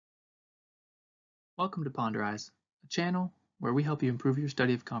Welcome to Ponderize, a channel where we help you improve your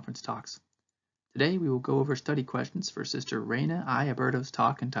study of conference talks. Today we will go over study questions for Sister Reyna I. Aburto's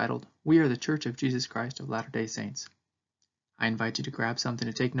talk entitled, We Are the Church of Jesus Christ of Latter-day Saints. I invite you to grab something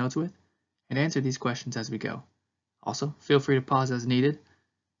to take notes with and answer these questions as we go. Also, feel free to pause as needed.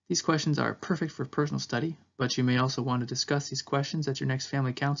 These questions are perfect for personal study, but you may also want to discuss these questions at your next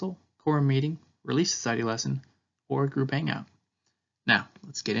family council, quorum meeting, Relief Society lesson, or group hangout. Now,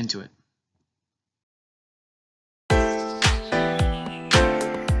 let's get into it.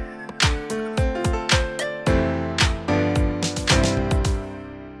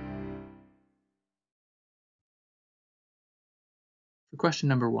 For question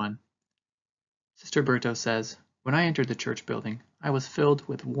number 1, Sister Aburto says, When I entered the church building, I was filled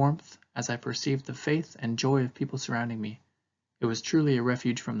with warmth as I perceived the faith and joy of people surrounding me. It was truly a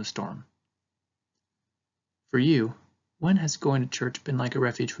refuge from the storm. For you, when has going to church been like a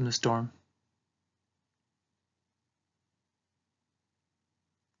refuge from the storm?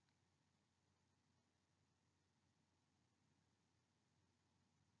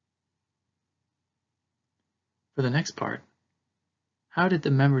 For the next part, how did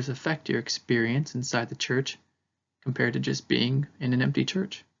the members affect your experience inside the church compared to just being in an empty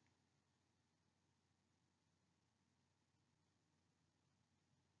church?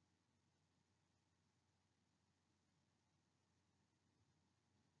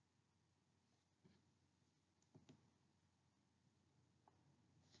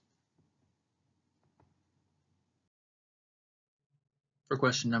 For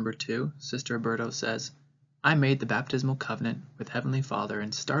question number 2, Sister Aburto says, I made the baptismal covenant with Heavenly Father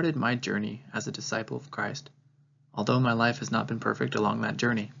and started my journey as a disciple of Christ, although my life has not been perfect along that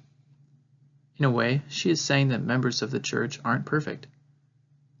journey. In a way, she is saying that members of the church aren't perfect.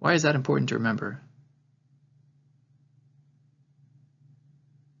 Why is that important to remember?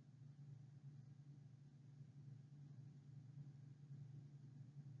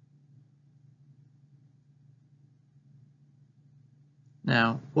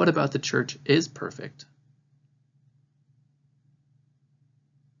 Now, what about the church is perfect?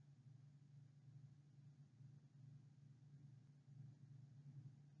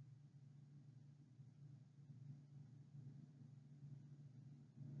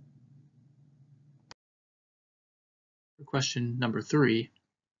 For question number 3,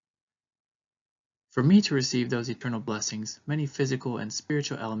 for me to receive those eternal blessings, many physical and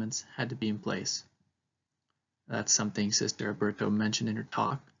spiritual elements had to be in place. That's something Sister Aburto mentioned in her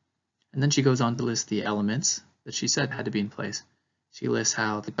talk. And then she goes on to list the elements that she said had to be in place. She lists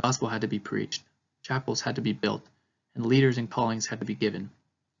how the gospel had to be preached, chapels had to be built, and leaders and callings had to be given.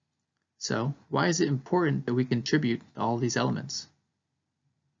 So, why is it important that we contribute to all these elements?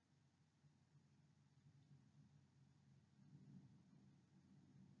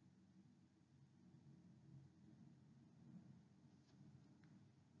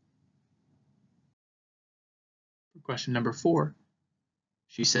 For question number 4,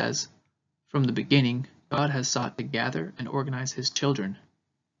 she says, From the beginning, God has sought to gather and organize His children.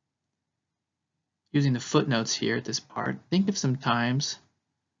 Using the footnotes here at this part, think of some times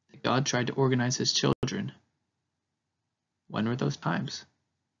that God tried to organize His children. When were those times?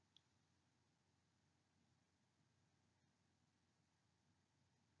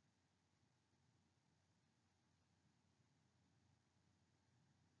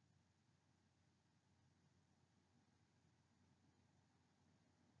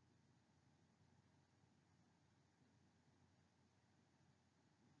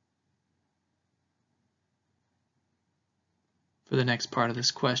 For the next part of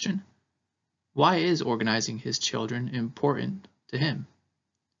this question, why is organizing His children important to Him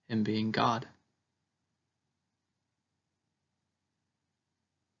being God?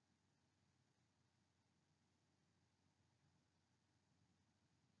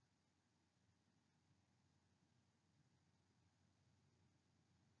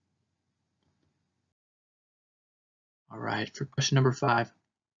 All right, for question number 5.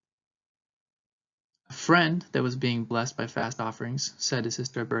 A friend that was being blessed by fast offerings said to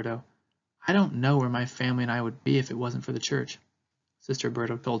Sister Aburto, I don't know where my family and I would be if it wasn't for the church. Sister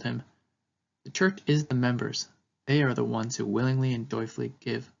Aburto told him, the church is the members. They are the ones who willingly and joyfully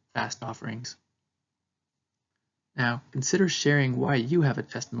give fast offerings. Now, consider sharing why you have a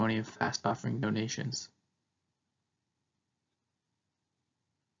testimony of fast offering donations.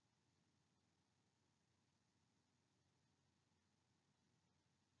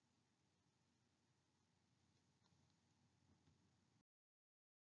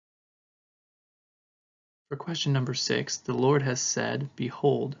 For question number 6, the Lord has said,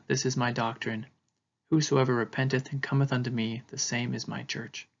 Behold, this is my doctrine. Whosoever repenteth and cometh unto me, the same is my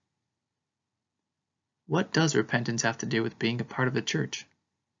church. What does repentance have to do with being a part of the church?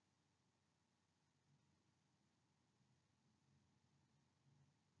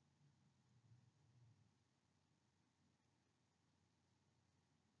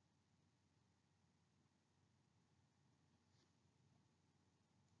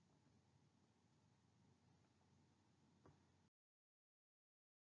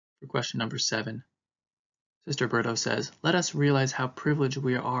 For question number 7, Sister Aburto says, let us realize how privileged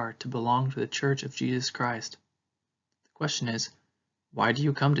we are to belong to the Church of Jesus Christ. The question is, why do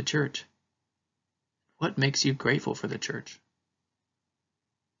you come to church? What makes you grateful for the church?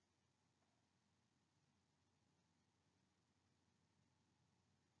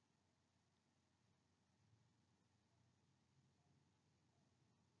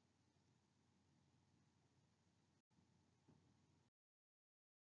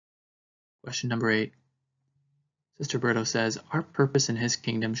 Question number 8. Sister Aburto says, our purpose in his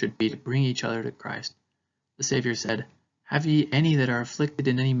kingdom should be to bring each other to Christ. The Savior said, have ye any that are afflicted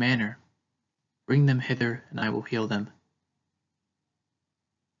in any manner? Bring them hither, and I will heal them.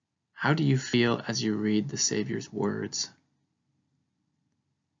 How do you feel as you read the Savior's words?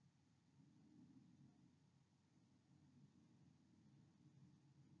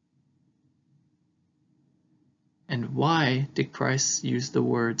 And why did Christ use the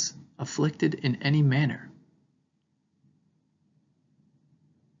words, afflicted in any manner?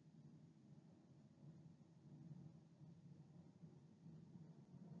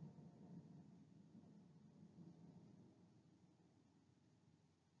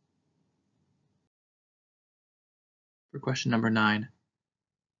 For question number 9,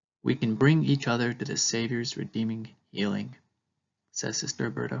 we can bring each other to the Savior's redeeming healing, says Sister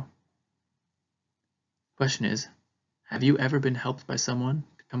Aburto. Question is, have you ever been helped by someone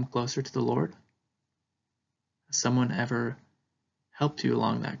to come closer to the Lord? Has someone ever helped you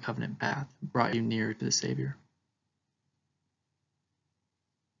along that covenant path, brought you nearer to the Savior?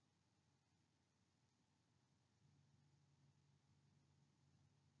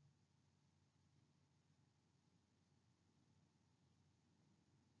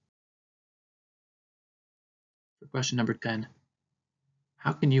 For question number 10,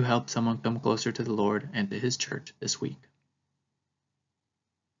 how can you help someone come closer to the Lord and to His church this week?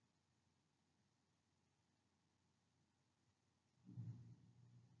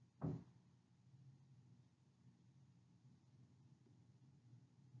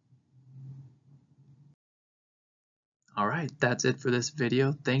 All right, that's it for this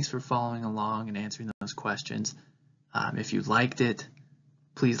video. Thanks for following along and answering those questions. If you liked it,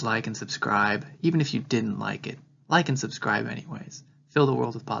 please like and subscribe. Even if you didn't like it, like and subscribe anyways. Fill the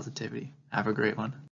world with positivity. Have a great one.